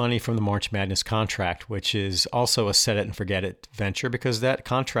bring in money from the March Madness contract, which is also a set it and forget it venture because that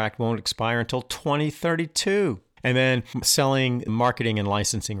contract won't expire until 2032. And then selling, marketing, and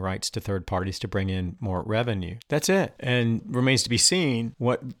licensing rights to third parties to bring in more revenue. That's it. And remains to be seen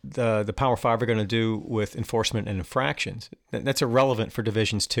what the Power Five are going to do with enforcement and infractions. That's irrelevant for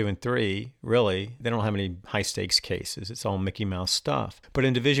Divisions 2 and 3, really. They don't have any high-stakes cases. It's all Mickey Mouse stuff. But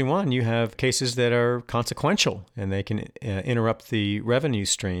in Division 1, you have cases that are consequential, and they can interrupt the revenue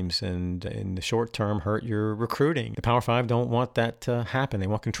streams and in the short term hurt your recruiting. The Power Five don't want that to happen. They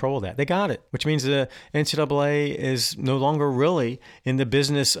want control of that. They got it, which means the NCAA is no longer really in the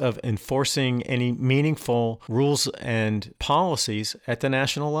business of enforcing any meaningful rules and policies at the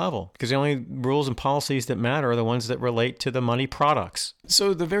national level, because the only rules and policies that matter are the ones that relate to the money products.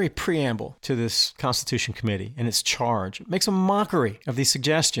 So the very preamble to this Constitution Committee and its charge makes a mockery of these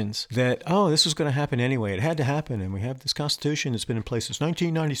suggestions that, oh, this was going to happen anyway. It had to happen, and we have this Constitution that's been in place since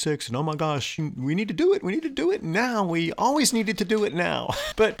 1996, and oh my gosh, we need to do it. We need to do it now. We always needed to do it now.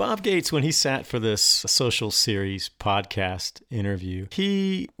 But Bob Gates, when he sat for this social series podcast interview,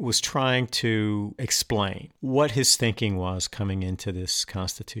 he was trying to explain what his thinking was coming into this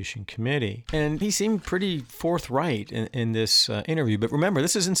Constitution Committee. And he seemed pretty forthright in this interview. But remember,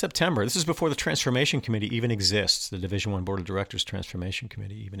 this is in September. This is before the Transformation Committee even exists. The Division I Board of Directors Transformation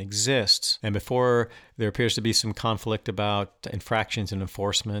Committee even exists. And before there appears to be some conflict about infractions and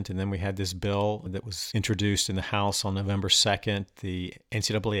enforcement. And then we had this bill that was introduced in the House on November 2nd, the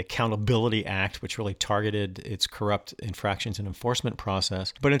NCAA Accountability Act, which really targeted its corrupt infractions and enforcement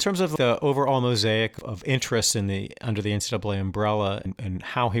process. But in terms of the overall mosaic of interests under the NCAA umbrella and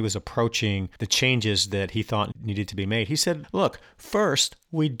how he was approaching the changes that he thought needed to be made, he said, look, first,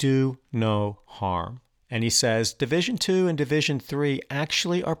 we do no harm. And he says Division II and Division III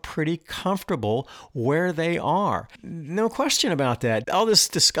actually are pretty comfortable where they are. No question about that. All this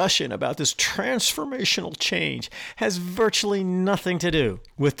discussion about this transformational change has virtually nothing to do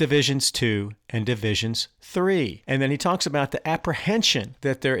with Divisions 2 and Divisions 3. And then he talks about the apprehension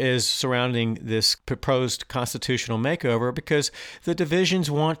that there is surrounding this proposed constitutional makeover because the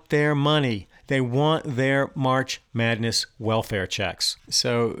divisions want their money. They want their March Madness welfare checks.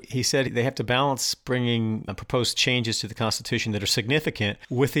 So he said they have to balance bringing proposed changes to the Constitution that are significant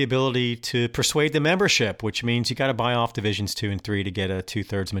with the ability to persuade the membership, which means you got to buy off Divisions 2 and 3 to get a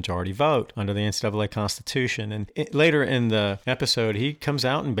 2/3 majority vote under the NCAA Constitution. And later in the episode, he comes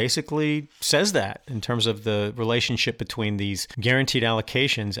out and basically says that in terms of the relationship between these guaranteed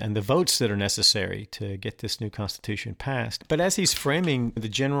allocations and the votes that are necessary to get this new Constitution passed. But as he's framing the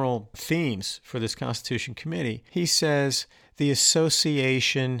general themes for this Constitution Committee, he says the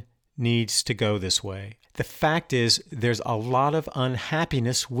association needs to go this way. The fact is, there's a lot of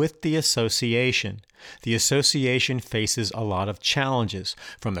unhappiness with the association. The association faces a lot of challenges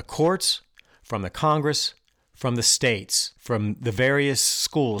from the courts, from the Congress, from the states, from the various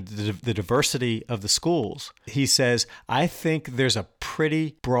schools, the diversity of the schools. He says, I think there's a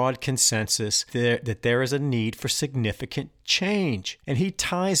pretty broad consensus that there is a need for significant change. And he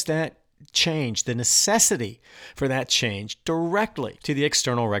ties that change, the necessity for that change, directly to the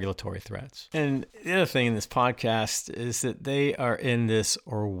external regulatory threats. And the other thing in this podcast is that they are in this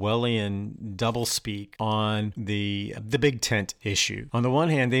Orwellian doublespeak on the big tent issue. On the one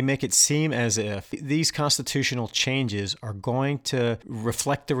hand, they make it seem as if these constitutional changes are going to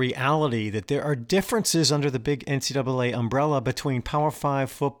reflect the reality that there are differences under the big NCAA umbrella between Power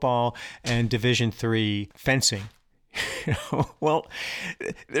 5 football and Division III fencing. Well,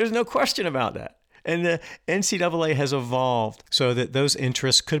 there's no question about that. And the NCAA has evolved so that those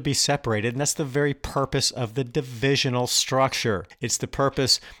interests could be separated, and that's the very purpose of the divisional structure. It's the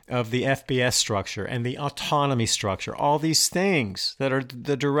purpose of the FBS structure and the autonomy structure, all these things that are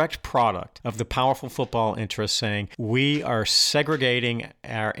the direct product of the powerful football interests saying we are segregating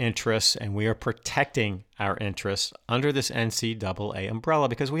our interests and we are protecting our interests under this NCAA umbrella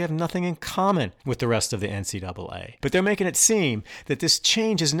because we have nothing in common with the rest of the NCAA. But they're making it seem that this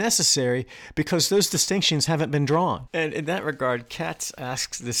change is necessary because those distinctions haven't been drawn. And in that regard, Katz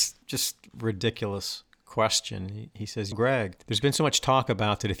asks this just ridiculous question. He says, Greg, there's been so much talk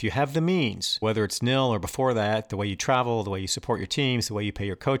about that if you have the means, whether it's nil or before that, the way you travel, the way you support your teams, the way you pay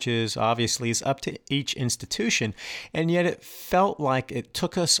your coaches, obviously is up to each institution. And yet it felt like it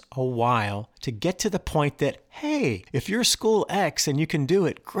took us a while to get to the point that, hey, if you're school X and you can do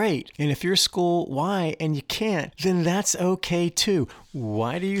it, great. And if you're school Y and you can't, then that's okay too.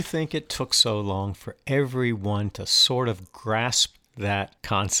 Why do you think it took so long for everyone to sort of grasp that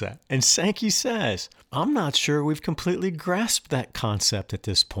concept? And Sankey says, I'm not sure we've completely grasped that concept at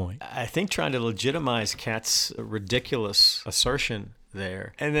this point. I think trying to legitimize Katz's ridiculous assertion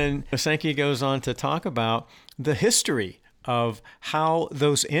there. And then Sankey goes on to talk about the history of how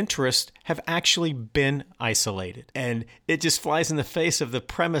those interests have actually been isolated. And it just flies in the face of the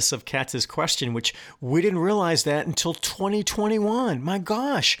premise of Katz's question, which we didn't realize that until 2021. My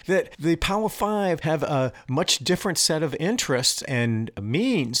gosh, that the Power Five have a much different set of interests and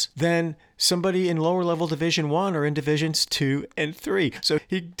means than somebody in lower level Division I or in Divisions 2 and 3. So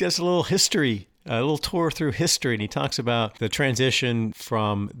he does a little history, a little tour through history, and he talks about the transition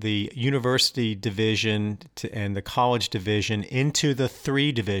from the university division and the college division into the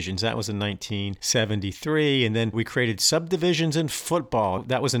three divisions. That was in 1973, and then we created subdivisions in football.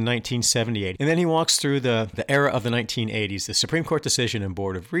 That was in 1978. And then he walks through the era of the 1980s, the Supreme Court decision and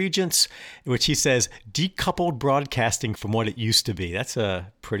Board of Regents, which he says decoupled broadcasting from what it used to be. That's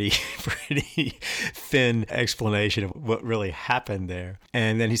a pretty thin explanation of what really happened there.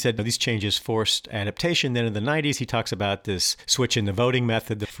 And then he said these changes forced adaptation. Then in the 90s, he talks about this switch in the voting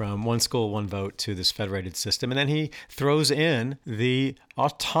method from one school, one vote to this federated system. And then he throws in the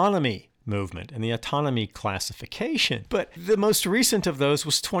autonomy movement and the autonomy classification. But the most recent of those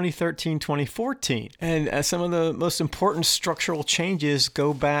was 2013, 2014. And some of the most important structural changes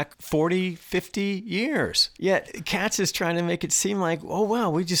go back 40, 50 years. Yet Katz is trying to make it seem like, oh, wow,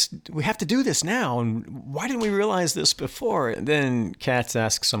 we have to do this now. And why didn't we realize this before? And then Katz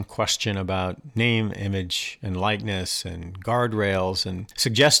asks some question about name, image, and likeness and guardrails and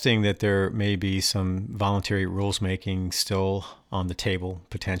suggesting that there may be some voluntary rules making still on the table,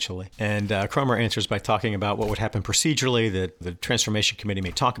 potentially. And Cromer answers by talking about what would happen procedurally, that the Transformation Committee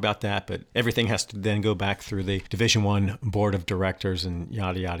may talk about that, but everything has to then go back through the Division I Board of Directors and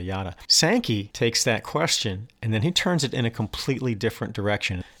yada, yada, yada. Sankey takes that question and then he turns it in a completely different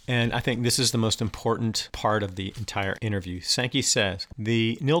direction. And I think this is the most important part of the entire interview. Sankey says,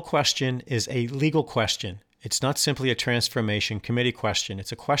 the nil question is a legal question. It's not simply a transformation committee question.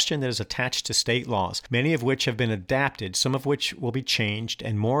 It's a question that is attached to state laws, many of which have been adapted, some of which will be changed,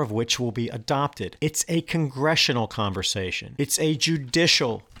 and more of which will be adopted. It's a congressional conversation. It's a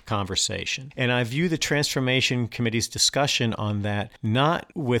judicial conversation. And I view the Transformation Committee's discussion on that not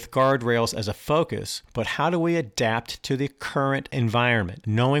with guardrails as a focus, but how do we adapt to the current environment,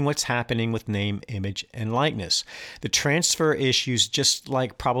 knowing what's happening with name, image, and likeness. The transfer issues, just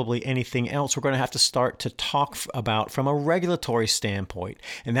like probably anything else, we're going to have to start to talk about from a regulatory standpoint,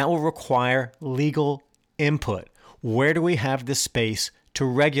 and that will require legal input. Where do we have the space to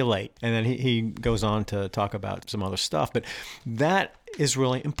regulate? And then he goes on to talk about some other stuff. But that is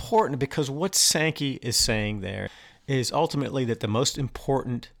really important because what Sankey is saying there is ultimately that the most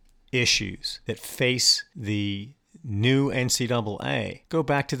important issues that face the new NCAA go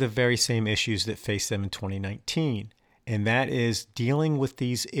back to the very same issues that faced them in 2019. And that is dealing with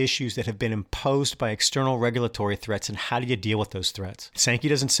these issues that have been imposed by external regulatory threats, and how do you deal with those threats? Sankey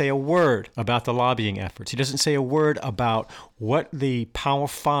doesn't say a word about the lobbying efforts. He doesn't say a word about what the Power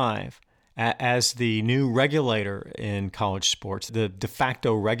Five, as the new regulator in college sports, the de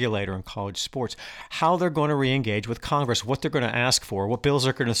facto regulator in college sports, how they're going to re-engage with Congress, what they're going to ask for, what bills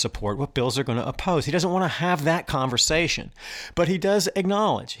they're going to support, what bills they're going to oppose. He doesn't want to have that conversation. But he does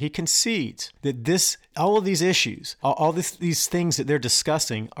acknowledge, he concedes that all of these issues, all these things that they're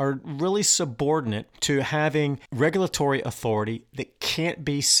discussing are really subordinate to having regulatory authority that can't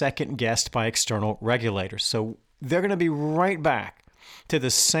be second-guessed by external regulators. So they're going to be right back to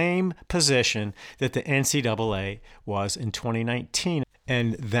the same position that the NCAA was in 2019.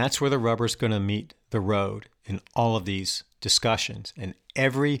 And that's where the rubber's going to meet the road in all of these discussions. And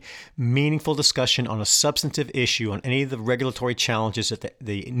every meaningful discussion on a substantive issue, on any of the regulatory challenges that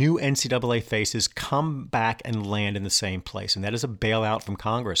the new NCAA faces, come back and land in the same place. And that is a bailout from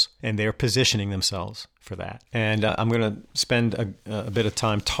Congress. And they're positioning themselves for that. And I'm going to spend a bit of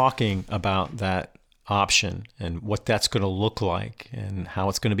time talking about that option and what that's going to look like and how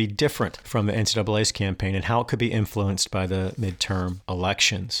it's going to be different from the NCAA's campaign and how it could be influenced by the midterm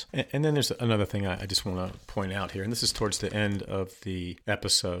elections. And then there's another thing I just want to point out here, and this is towards the end of the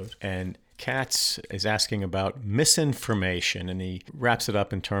episode. And Katz is asking about misinformation, and he wraps it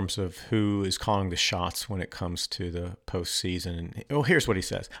up in terms of who is calling the shots when it comes to the postseason. And, here's what he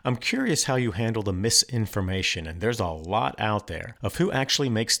says. I'm curious how you handle the misinformation, and there's a lot out there, of who actually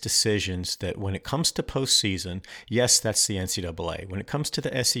makes decisions that when it comes to postseason, yes, that's the NCAA. When it comes to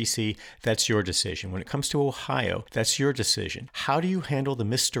the SEC, that's your decision. When it comes to Ohio, that's your decision. How do you handle the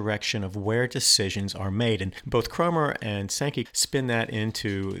misdirection of where decisions are made? And both Cromer and Sankey spin that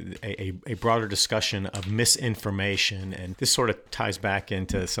into a broader discussion of misinformation, and this sort of ties back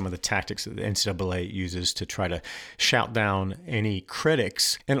into some of the tactics that the NCAA uses to try to shout down any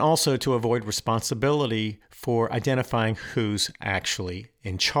critics, and also to avoid responsibility for identifying who's actually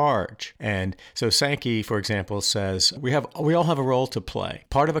in charge. And so Sankey, for example, says, we all have a role to play.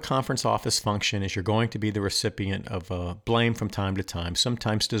 Part of a conference office function is you're going to be the recipient of blame from time to time,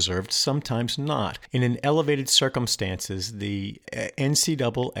 sometimes deserved, sometimes not. And in elevated circumstances, the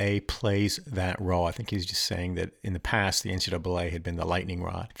NCAA plays that role. I think he's just saying that in the past, the NCAA had been the lightning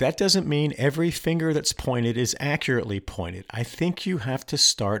rod. That doesn't mean every finger that's pointed is accurately pointed. I think you have to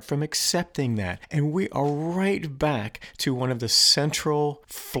start from accepting that. And we are right back to one of the central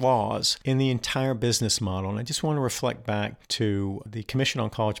flaws in the entire business model. And I just want to reflect back to the Commission on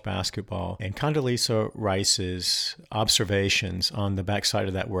College Basketball and Condoleezza Rice's observations on the backside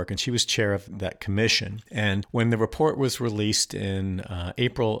of that work. And she was chair of that commission. And when the report was released in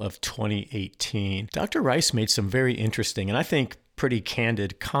April of 2018, Dr. Rice made some very interesting, and I think pretty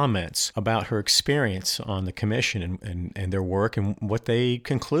candid comments about her experience on the commission and their work and what they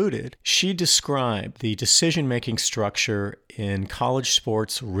concluded. She described the decision-making structure in college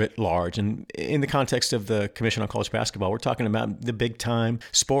sports writ large. And in the context of the Commission on College Basketball, we're talking about the big-time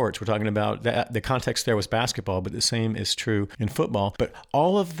sports. We're talking about the context there was basketball, but the same is true in football. But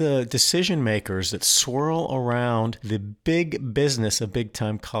all of the decision makers that swirl around the big business of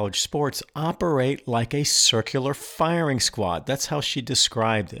big-time college sports operate like a circular firing squad. That's how she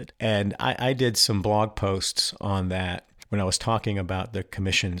described it. And I did some blog posts on that when I was talking about the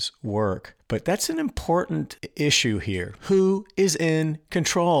commission's work. But that's an important issue here. Who is in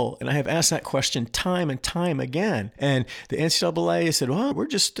control? And I have asked that question time and time again. And the NCAA said, well, we're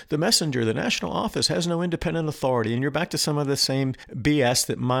just the messenger. The national office has no independent authority. And you're back to some of the same BS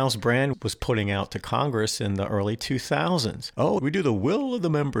that Miles Brand was putting out to Congress in the early 2000s. Oh, we do the will of the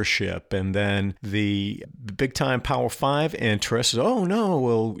membership. And then the big time Power 5 interests, oh no,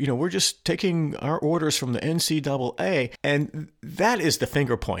 well, we're just taking our orders from the NCAA. And that is the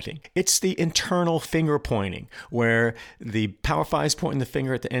finger pointing. It's the internal finger pointing where the Power 5 is pointing the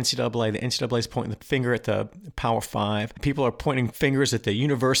finger at the NCAA is pointing the finger at the Power 5. People are pointing fingers at the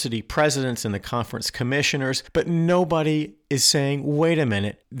university presidents and the conference commissioners, but nobody is saying, wait a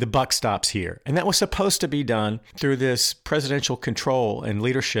minute, the buck stops here. And that was supposed to be done through this presidential control and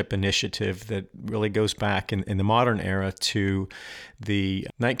leadership initiative that really goes back in the modern era to the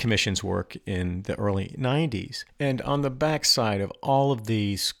Knight Commission's work in the early 90s. And on the backside of all of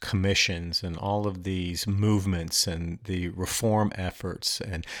these commissions and all of these movements and the reform efforts,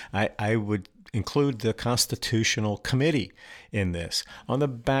 and I would include the Constitutional Committee in this. On the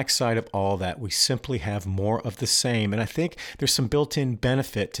backside of all that, we simply have more of the same. And I think there's some built-in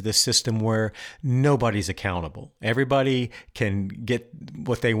benefit to this system where nobody's accountable. Everybody can get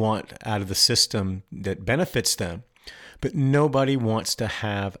what they want out of the system that benefits them, but nobody wants to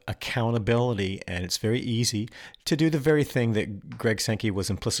have accountability. And it's very easy to do the very thing that Greg Sankey was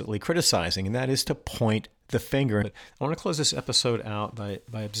implicitly criticizing, and that is to point the finger. But I want to close this episode out by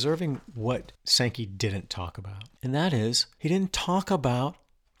observing what Sankey didn't talk about. And that is, he didn't talk about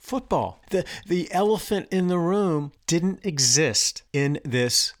football. The elephant in the room didn't exist in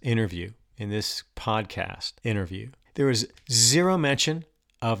this interview, in this podcast interview. There was zero mention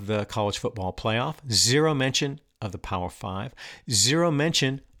of the college football playoff, zero mention of the Power 5, zero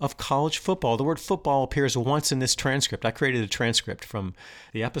mention of college football. The word football appears once in this transcript. I created a transcript from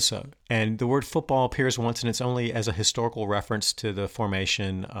the episode, and the word football appears once, and it's only as a historical reference to the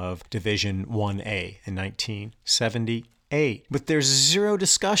formation of Division 1A in 1978. But there's zero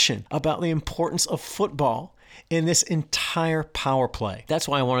discussion about the importance of football in this entire power play. That's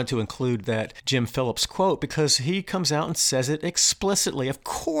why I wanted to include that Jim Phillips quote, because he comes out and says it explicitly. Of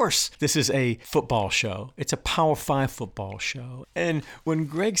course, this is a football show. It's a Power 5 football show. And when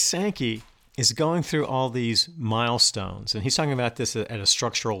Greg Sankey is going through all these milestones, and he's talking about this at a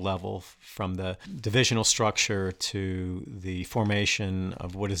structural level, from the divisional structure to the formation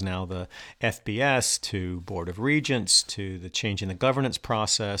of what is now the FBS, to Board of Regents, to the change in the governance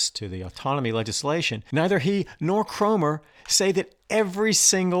process, to the autonomy legislation. Neither he nor Cromer say that every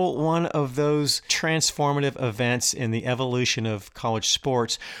single one of those transformative events in the evolution of college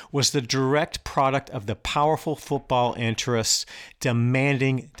sports was the direct product of the powerful football interests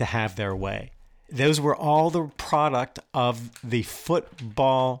demanding to have their way. Those were all the product of the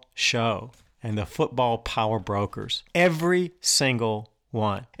football show and the football power brokers. Every single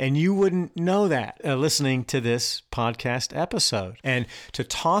one. And you wouldn't know that listening to this podcast episode. And to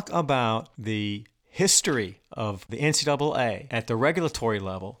talk about the history of the NCAA at the regulatory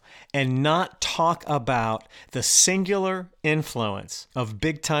level and not talk about the singular influence of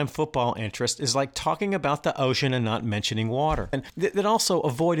big-time football interest is like talking about the ocean and not mentioning water. And that also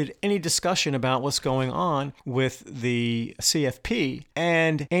avoided any discussion about what's going on with the CFP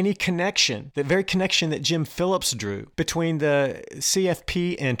and any connection, the very connection that Jim Phillips drew between the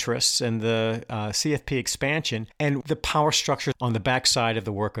CFP interests and the CFP expansion and the power structure on the backside of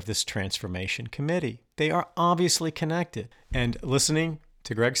the work of this transformation committee. They are obviously connected. And listening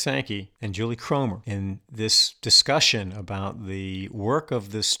to Greg Sankey and Julie Cromer in this discussion about the work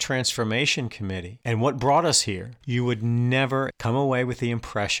of this transformation committee and what brought us here, you would never come away with the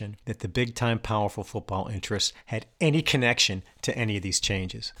impression that the big-time powerful football interests had any connection to any of these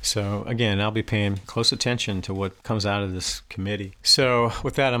changes. So again, I'll be paying close attention to what comes out of this committee. So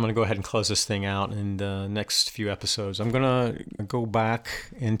with that, I'm going to go ahead and close this thing out. In the next few episodes, I'm going to go back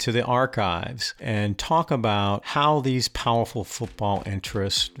into the archives and talk about how these powerful football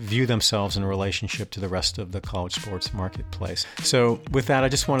interests view themselves in relationship to the rest of the college sports marketplace. So with that, I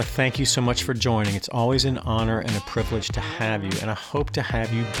just want to thank you so much for joining. It's always an honor and a privilege to have you, and I hope to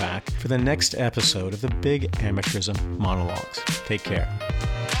have you back for the next episode of the Big Amateurism Monologues. Take care.